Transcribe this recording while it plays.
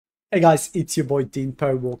Hey guys, it's your boy Dean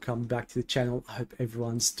Poe. Welcome back to the channel. I hope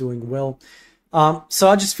everyone's doing well. So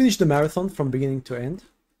I just finished the marathon from beginning to end,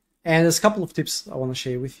 and there's a couple of tips I want to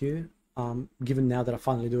share with you. Given now that I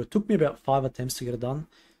finally do it, took me about 5 attempts to get it done.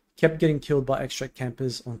 Kept getting killed by extract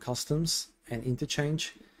campers on customs and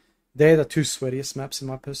interchange. They're the two sweatiest maps in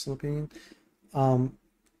my personal opinion.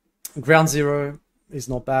 Ground Zero is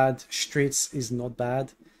not bad. Streets is not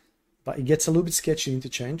bad. But it gets a little bit sketchy in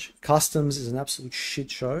interchange. Customs is an absolute shit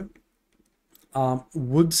show.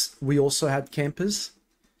 Woods, we also had campers.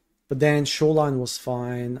 But then Shoreline was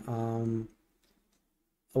fine.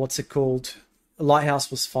 What's it called? Lighthouse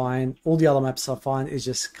was fine. All the other maps are fine. It's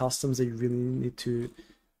just customs that you really need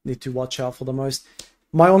to watch out for the most.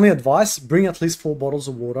 My only advice, bring at least 4 bottles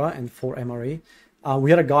of water and 4 MRE. We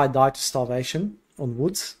had a guy die to starvation on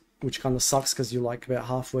Woods, which kind of sucks because you're like about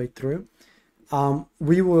halfway through.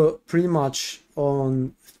 We were pretty much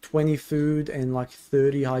on 20 food and like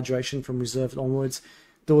 30 hydration from reserve onwards.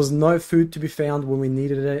 There was no food to be found when we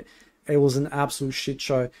needed it. It was an absolute shit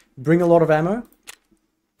show. Bring a lot of ammo.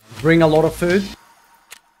 Bring a lot of food.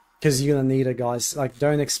 Because you're going to need it, guys. Like,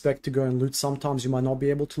 don't expect to go and loot. Sometimes you might not be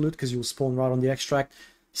able to loot because you'll spawn right on the extract.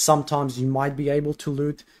 Sometimes you might be able to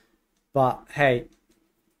loot. But, hey,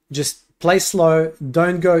 just play slow.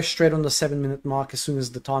 Don't go straight on the 7-minute mark as soon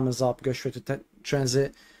as the timer's up. Go straight to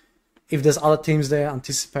transit. If there's other teams there,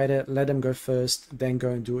 anticipate it. Let them go first. Then go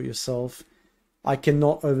and do it yourself. I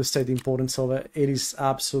cannot overstate the importance of it. It is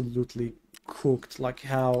absolutely cooked. Like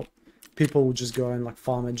how people will just go and like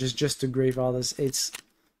farm it just to grieve others. It's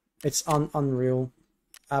unreal.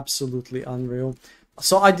 Absolutely unreal.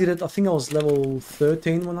 So I did it. I think I was level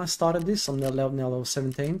 13 when I started this. I'm now level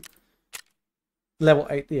 17. Level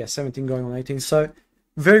 8, yeah, 17 going on 18. So,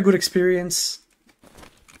 very good experience.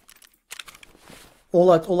 All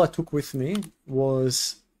I took with me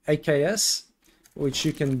was AKS, which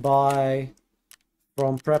you can buy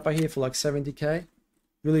from Prepper here for like 70k.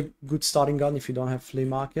 Really good starting gun if you don't have flea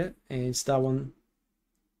market. And it's that one.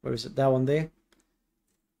 Where is it? That one there.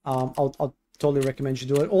 I'll totally recommend you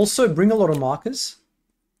do it. Also, bring a lot of markers.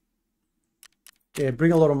 Yeah,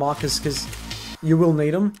 bring a lot of markers because you will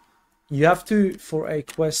need them. You have to, for a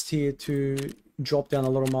quest here, to drop down a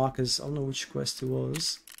lot of markers. I don't know which quest it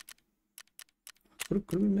was. Could it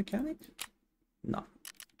be mechanic? No.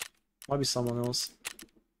 Might be someone else.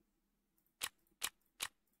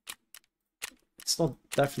 It's not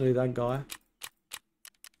definitely that guy.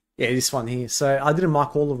 Yeah, this one here. So I didn't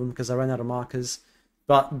mark all of them because I ran out of markers.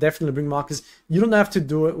 But definitely bring markers. You don't have to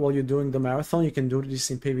do it while you're doing the marathon. You can do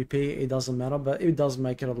this in PvP. It doesn't matter. But it does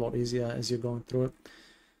make it a lot easier as you're going through it.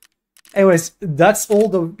 Anyways, that's all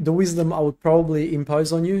the wisdom I would probably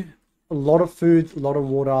impose on you. A lot of food, a lot of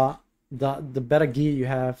water. The better gear you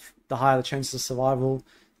have, the higher the chances of survival.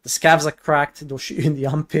 The scavs are cracked. They'll shoot you in the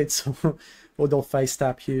armpits or they'll face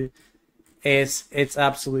tap you. It's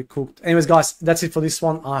absolutely cooked. Anyways, guys, that's it for this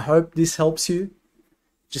one. I hope this helps you.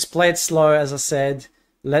 Just play it slow, as I said.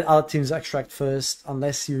 Let other teams extract first.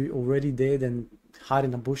 Unless you're already there, then hide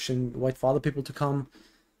in a bush and wait for other people to come.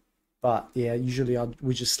 But yeah, usually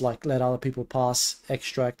we just like let other people pass,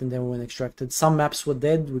 extract, and then when extracted. Some maps were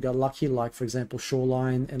dead. We got lucky, like for example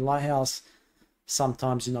Shoreline and Lighthouse.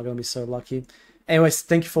 Sometimes you're not going to be so lucky. Anyways,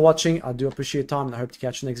 thank you for watching. I do appreciate your time and I hope to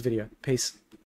catch you next video. Peace.